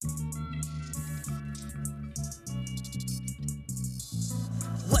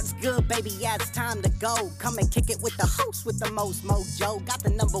What's good, baby? Yeah, it's time to go. Come and kick it with the host with the most mojo. Got the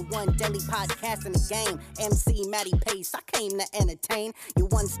 #1 daily podcast in the game. MC Matty Pace, I came to entertain. Your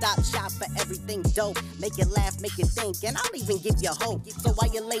one-stop shop for everything dope. Make you laugh, make you think, and I'll even give you hope. So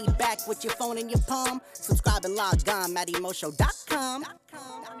while you're laid back with your phone in your palm, subscribe and log on, MattyMoShow.com.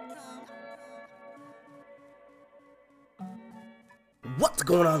 What's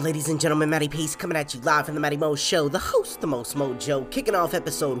going on, ladies and gentlemen? Matty Pace coming at you live from the Matty Mo Show, the host, the most mojo, kicking off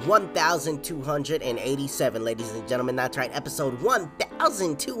episode 1287, ladies and gentlemen. That's right, episode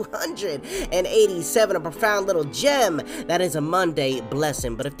 1287, a profound little gem. That is a Monday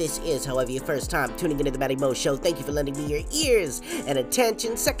blessing. But if this is, however, your first time tuning into the Matty Mo Show, thank you for lending me your ears and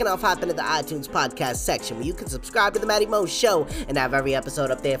attention. Second off, hop into the iTunes podcast section where you can subscribe to the Matty Mo Show and have every episode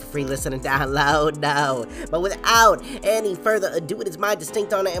up there for free listen and download now. But without any further ado, it is my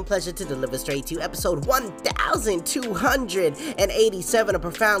distinct honor and pleasure to deliver straight to you episode 1287, a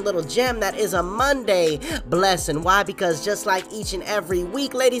profound little gem that is a Monday blessing. Why? Because just like each and every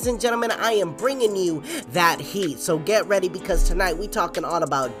week, ladies and gentlemen, I am bringing you that heat. So get ready, because tonight we talking all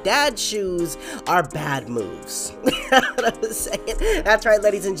about dad shoes are bad moves. What I'm saying? That's right,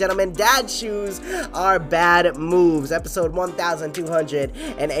 ladies and gentlemen, dad shoes are bad moves. Episode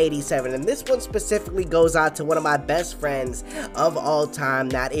 1287, and this one specifically goes out to one of my best friends of all time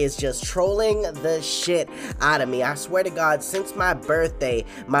that is just trolling the shit out of me. I swear to God, since my birthday,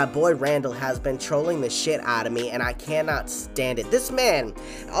 my boy Randall has been trolling the shit out of me, and I cannot stand it. This man,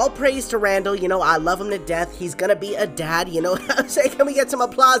 all praise to Randall, you know, I love him to death. He's gonna be a dad, you know what I'm saying? Can we get some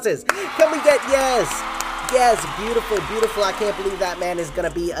applauses? Can we get, yes, beautiful, beautiful. I can't believe that man is gonna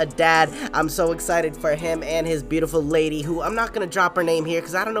be a dad. I'm so excited for him and his beautiful lady, who I'm not gonna drop her name here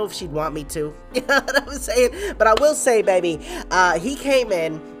because I don't know if she'd want me to. You know what I'm saying? But I will say, baby, he came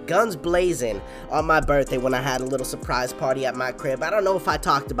in guns blazing on my birthday when I had a little surprise party at my crib. I don't know if I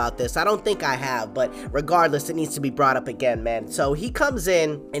talked about this. I don't think I have, but regardless, it needs to be brought up again, man. So he comes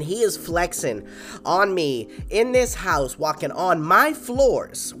in and he is flexing on me in this house, walking on my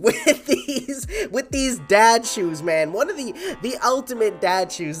floors with these dad shoes, man. One of the ultimate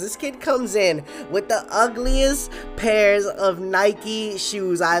dad shoes. This kid comes in with the ugliest pairs of Nike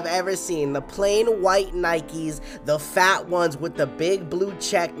shoes I've ever seen. The plain white Nikes, the fat ones with the big blue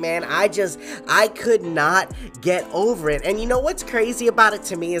check. Man, I could not get over it. And you know what's crazy about it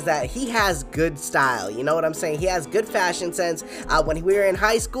to me is that he has good style. You know what I'm saying? He has good fashion sense. When we were in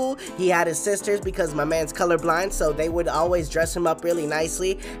high school, he had his sisters, because my man's colorblind, so they would always dress him up really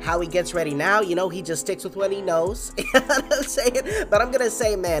nicely. How he gets ready now, you know, he just sticks with what he knows. You know what I'm saying? But I'm gonna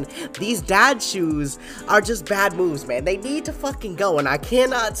say, man, these dad shoes are just bad moves, man. They need to fucking go, and I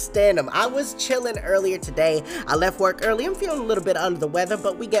cannot stand them. I was chilling earlier today. I left work early. I'm feeling a little bit under the weather,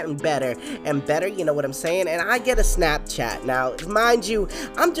 but we getting better and better, you know what I'm saying? And I get a Snapchat. Now, mind you,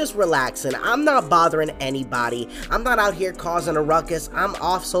 I'm just relaxing. I'm not bothering anybody. I'm not out here causing a ruckus. I'm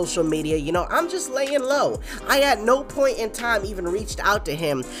off social media, you know, I'm just laying low. I at no point in time even reached out to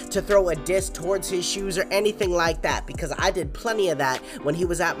him to throw a diss towards his shoes or anything like that, because I did plenty of that when he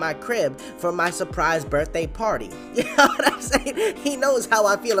was at my crib for my surprise birthday party. You know what I'm saying? He knows how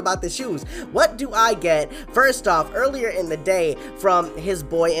I feel about the shoes. What do I get? First off, earlier in the day, from his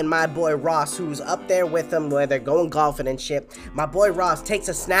boy and my boy Ross, who's up there with him where they're going golfing and shit, my boy Ross takes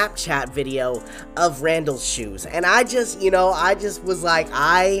a Snapchat video of Randall's shoes, and I just was like,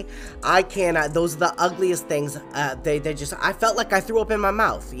 I cannot. Those are the ugliest things. I felt like I threw up in my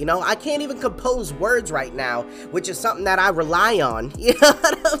mouth, you know. I can't even compose words right now, which is something that I rely on, you know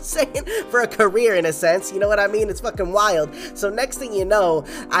what I'm saying, for a career in a sense, you know what I mean? It's fucking wild. So next thing you know,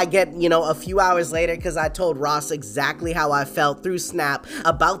 I get, you know, a few hours later, because I told Ross exactly how I felt through Snap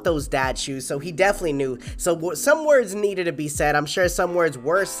about those dad shoes, so he definitely knew. So some words needed to be said. I'm sure some words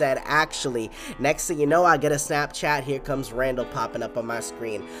were said, actually. Next thing you know, I get a Snapchat. Here comes Randall popping up on my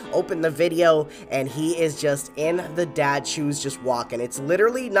screen. Open the video, and he is just in the dad shoes, just walking. It's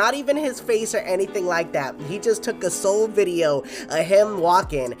literally not even his face or anything like that. He just took a sole video of him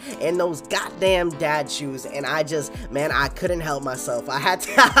walking in those goddamn dad shoes, and I couldn't help myself. I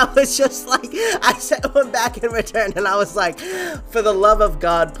was just like, I sent one back in return, and I was like, for the love of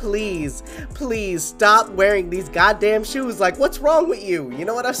God, please stop wearing these goddamn shoes. Like, what's wrong with you? You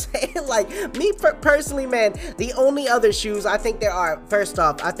know what I'm saying? Like, me personally, man, the only other shoes, I think there are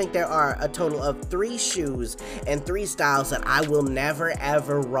a total of 3 shoes and 3 styles that I will never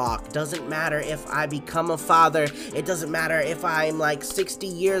ever rock. Doesn't matter if I become a father. It doesn't matter if I'm like 60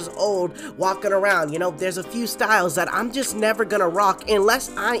 years old walking around. You know, there's a few styles that I'm just never gonna rock unless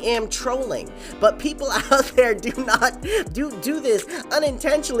I am trolling. But people out there do not do this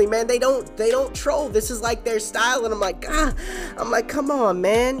unintentionally, man. They don't troll. This is like their style, and I'm like, come on,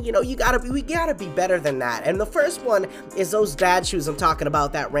 man. You know, we gotta be better than that. And the first one is those dad shoes I'm talking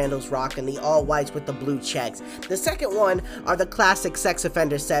about that Randall's rocking, the all whites with the blue checks. The second one are the classic Sex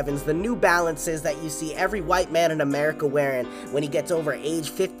Offender 7s, the New Balances that you see every white man in America wearing when he gets over age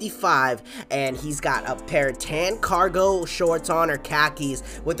 55, and he's got a pair of tan cargo shorts on or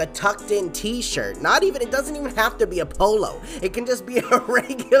khakis with a tucked in t-shirt. It doesn't even have to be a polo. It can just be a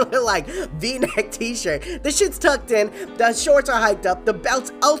regular like v-neck t-shirt. The shit's tucked in, the shorts are hiked up, the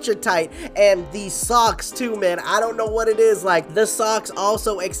belt's ultra tight, and the socks too, man. I don't know what it is. Like, the socks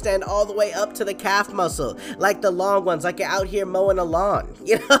also extend all the way up to the calf muscle, like the long ones, like you're out here mowing a lawn.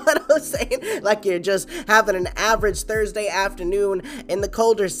 You know what I'm saying? Like you're just having an average Thursday afternoon in the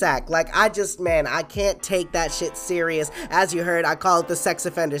cul-de-sac. Like, I can't take that shit serious. As you heard, I call it the Sex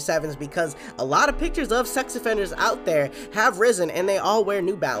Offender 7s because a lot of pictures of sex offenders out there have risen, and they all wear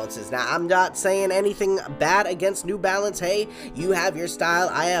New Balances. Now, I'm not saying anything bad against New Balance. Hey, you have your style,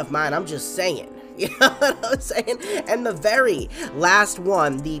 I have mine. I'm just saying. You know what I'm saying? And the very last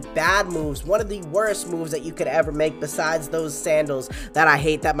one, the bad moves, one of the worst moves that you could ever make besides those sandals that I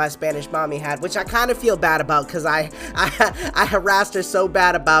hate that my Spanish mommy had, which I kind of feel bad about because I harassed her so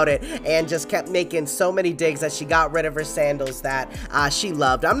bad about it and just kept making so many digs that she got rid of her sandals that she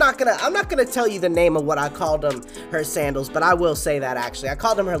loved. I'm not gonna tell you the name of what I called them, her sandals, but I will say that actually. I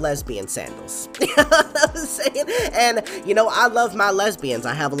called them her lesbian sandals. You know what I'm saying? And, you know, I love my lesbians.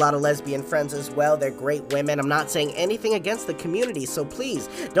 I have a lot of lesbian friends as well. They're great women. I'm not saying anything against the community, so please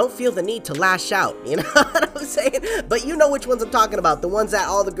don't feel the need to lash out. You know what I'm saying? But you know which ones I'm talking about. The ones that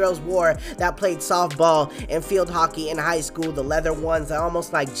all the girls wore that played softball and field hockey in high school. The leather ones that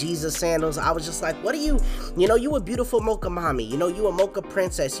almost like Jesus sandals. I was just like, what are you? You know, you a beautiful mocha mommy. You know, you a mocha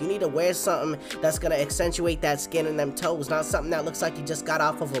princess. You need to wear something that's gonna accentuate that skin and them toes, not something that looks like you just got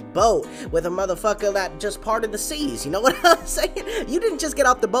off of a boat with a motherfucker that just parted the seas. You know what I'm saying? You didn't just get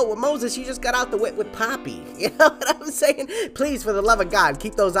off the boat with Moses. You just got out the with Poppy. You know what I'm saying? Please, for the love of God,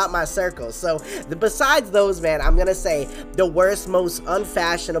 keep those out my circle. So besides those, man, I'm gonna say the worst, most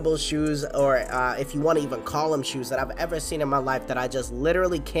unfashionable shoes, or if you want to even call them shoes, that I've ever seen in my life that I just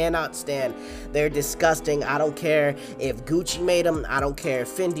literally cannot stand. They're disgusting. I don't care if Gucci made them, I don't care if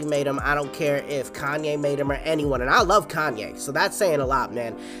Fendi made them, I don't care if Kanye made them or anyone, and I love Kanye, so that's saying a lot,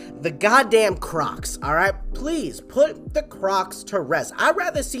 man. The goddamn Crocs, all right? Please put the Crocs to rest. I'd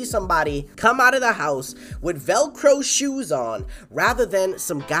rather see somebody come out of the house with Velcro shoes on rather than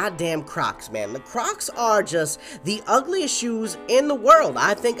some goddamn Crocs, man. The Crocs are just the ugliest shoes in the world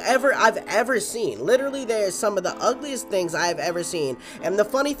I think I've ever seen. Literally, they're some of the ugliest things I've ever seen. And the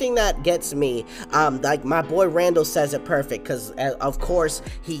funny thing that gets me, like my boy Randall says it perfect, because of course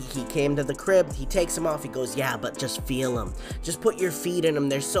he came to the crib, he takes them off, he goes, yeah, but just feel them. Just put your feet in them.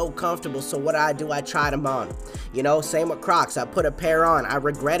 They're so comfortable. So what do? I tried them on. You know, same with Crocs. I put a pair on. I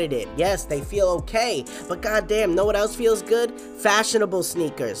regretted it. Yes, they feel okay, but goddamn, know what else feels good? Fashionable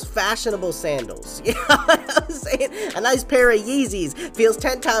sneakers, fashionable sandals. You know what I'm saying? A nice pair of Yeezys feels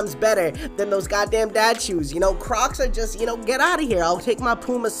 10 times better than those goddamn dad shoes. You know, Crocs are just, you know, get out of here. I'll take my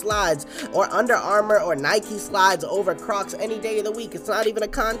Puma slides or Under Armour or Nike slides over Crocs any day of the week. It's not even a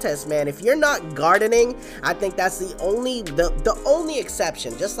contest, man. If you're not gardening, I think that's the only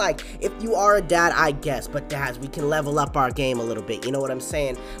exception. Just like if you are a dad, I guess, but dads, we can level up our game a little bit. You know what I'm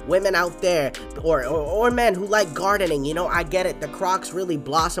saying? Women out there or men who like gardening, you know, I get it. The Crocs really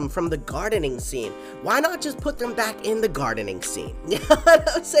blossom from the gardening scene. Why not just put them back in the gardening scene? You know what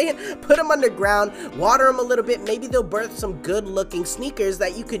I'm saying? Put them underground, water them a little bit. Maybe they'll birth some good looking sneakers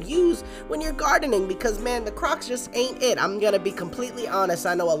that you could use when you're gardening, because man, the Crocs just ain't it. I'm gonna be completely honest.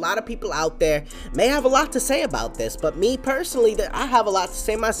 I know a lot of people out there may have a lot to say about this, but me personally, I have a lot to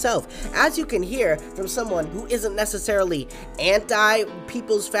say myself. As you can hear from someone who isn't necessarily anti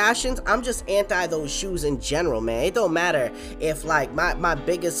people's fashions, I'm just anti those shoes in general, man. It don't matter if like my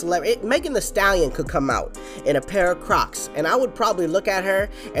biggest celebrity, Megan Thee Stallion, could come out in a pair of Crocs, and I would probably look at her,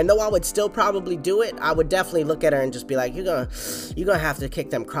 and though I would still probably do it, I would definitely look at her and just be like, you're gonna have to kick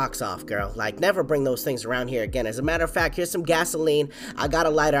them Crocs off, girl. Like, never bring those things around here again. As a matter of fact, here's some gasoline. I got a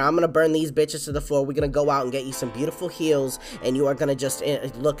lighter. I'm gonna burn these bitches to the floor. We're gonna go out and get you some beautiful heels, and you are gonna just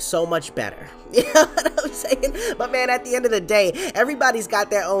look so much better. You know what what I'm saying? But man, at the end of the day, everybody's got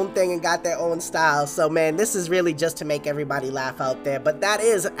their own thing and got their own style. So man, this is really just to make everybody laugh out there. But that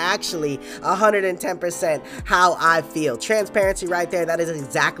is actually 110% how I feel. Transparency right there. That is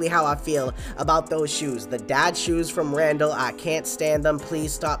exactly how I feel about those shoes. The dad shoes from Randall, I can't stand them.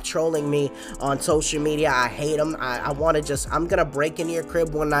 Please stop trolling me on social media. I hate them. I'm gonna break into your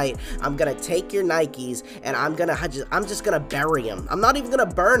crib one night. I'm gonna take your Nikes and I'm just gonna bury them. I'm not even gonna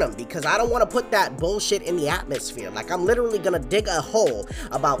burn them because I don't want to put that bullshit in the atmosphere. Like, I'm literally gonna dig a hole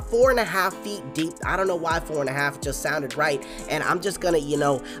about 4.5 feet deep. I don't know why 4.5 just sounded right. And I'm just gonna,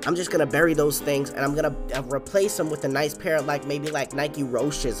 I'm just gonna bury those things and I'm gonna replace them with a nice pair of maybe Nike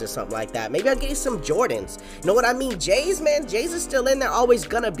Roches or something like that. Maybe I'll get some Jordans. You know what I mean? J's, man, J's is still in there, always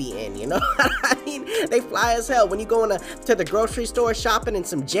gonna be in, you know what I mean? They fly as hell. When you going to the grocery store shopping in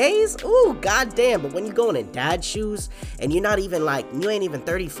some J's, ooh, goddamn. But when you going in dad shoes and you're not even you ain't even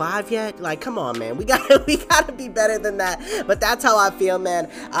 35 yet, come on, man, we gotta be better than that. But that's how I feel, man.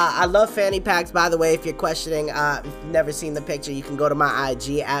 I love fanny packs, by the way. If you're questioning, if you've never seen the picture, you can go to my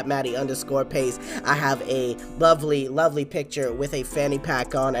IG at Matty_Pace. I have a lovely picture with a fanny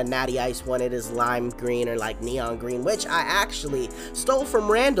pack on, a Natty Ice one. It is lime green or neon green, which I actually stole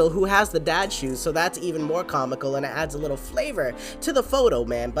from Randall, who has the dad shoes, so that's even more comical and it adds a little flavor to the photo,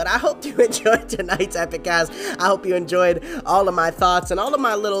 man. But I hope you enjoyed tonight's epic cast. I hope you enjoyed all of my thoughts and all of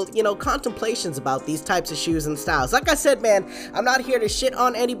my little, contemplations about these types of shoes and styles. Like I said, man, I'm not here to shit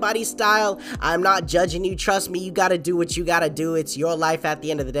on anybody's style. I'm not judging you. Trust me, you gotta do what you gotta do. It's your life at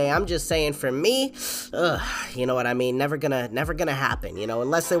the end of the day. I'm just saying, for me, you know what I mean? Never gonna happen,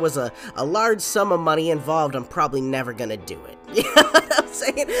 unless there was a large sum of money involved. I'm probably never gonna do it. You know what I'm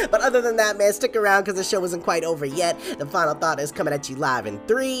saying? But other than that, man, stick around because the show isn't quite over yet. The final thought is coming at you live in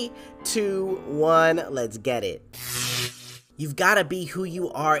 3, 2, 1. Let's get it. You've got to be who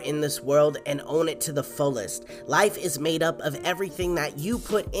you are in this world and own it to the fullest. Life is made up of everything that you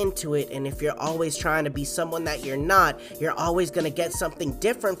put into it, and if you're always trying to be someone that you're not, you're always going to get something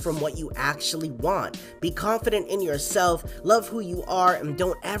different from what you actually want. Be confident in yourself, love who you are, and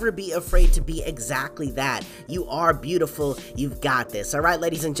don't ever be afraid to be exactly that. You are beautiful. You've got this. All right,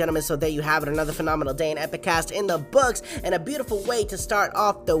 ladies and gentlemen, so there you have it. Another phenomenal day in Epicast in the books, and a beautiful way to start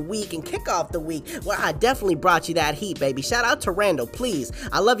off the week and kick off the week where I definitely brought you that heat, baby. Shout out to Randall, please.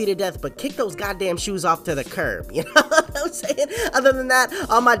 I love you to death, but kick those goddamn shoes off to the curb. You know what I'm saying? Other than that,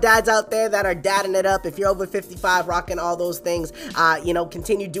 all my dads out there that are dadding it up, if you're over 55, rocking all those things,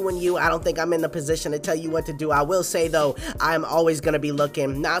 continue doing you. I don't think I'm in the position to tell you what to do. I will say, though, I'm always going to be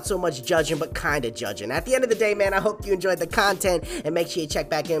looking, not so much judging, but kind of judging. At the end of the day, man, I hope you enjoyed the content, and make sure you check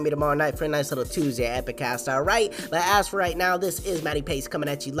back in with me tomorrow night for a nice little Tuesday Epicast, all right? But as for right now, this is Matty Pace coming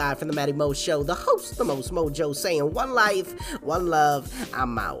at you live from the Matty Mo Show, the host, the most mojo, saying one life, one love,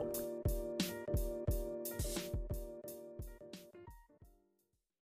 I'm out.